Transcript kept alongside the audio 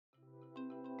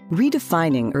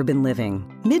Redefining urban living,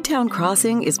 Midtown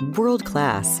Crossing is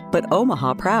world-class, but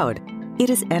Omaha proud. It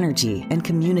is energy and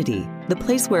community, the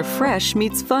place where fresh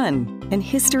meets fun and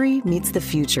history meets the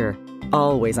future.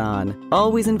 Always on,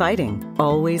 always inviting,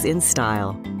 always in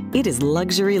style. It is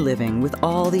luxury living with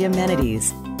all the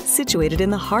amenities. Situated in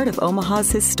the heart of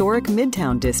Omaha's historic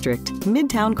Midtown district,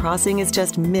 Midtown Crossing is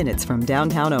just minutes from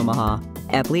downtown Omaha,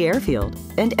 Epley Airfield,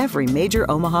 and every major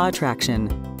Omaha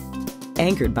attraction.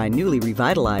 Anchored by newly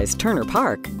revitalized Turner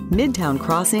Park, Midtown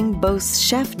Crossing boasts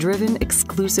chef-driven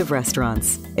exclusive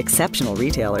restaurants, exceptional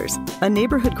retailers, a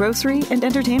neighborhood grocery, and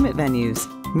entertainment venues.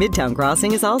 Midtown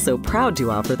Crossing is also proud to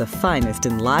offer the finest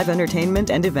in live entertainment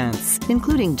and events,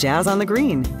 including Jazz on the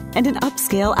Green and an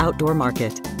upscale outdoor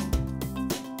market.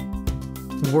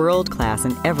 World-class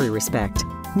in every respect,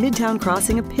 Midtown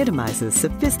Crossing epitomizes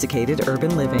sophisticated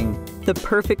urban living, the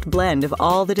perfect blend of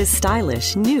all that is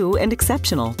stylish, new, and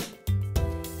exceptional.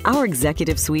 Our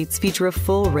executive suites feature a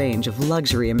full range of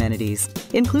luxury amenities,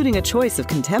 including a choice of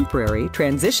contemporary,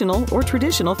 transitional, or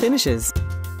traditional finishes.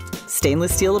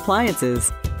 Stainless steel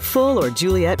appliances, full or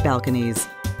Juliet balconies,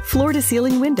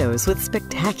 floor-to-ceiling windows with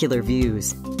spectacular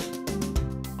views,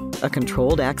 a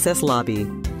controlled access lobby,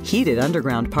 heated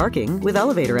underground parking with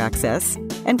elevator access,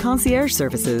 and concierge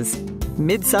services,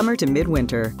 midsummer to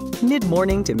midwinter,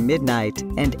 mid-morning to midnight,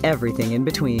 and everything in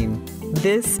between.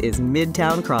 This is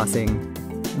Midtown Crossing.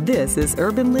 This is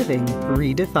urban living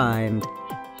redefined.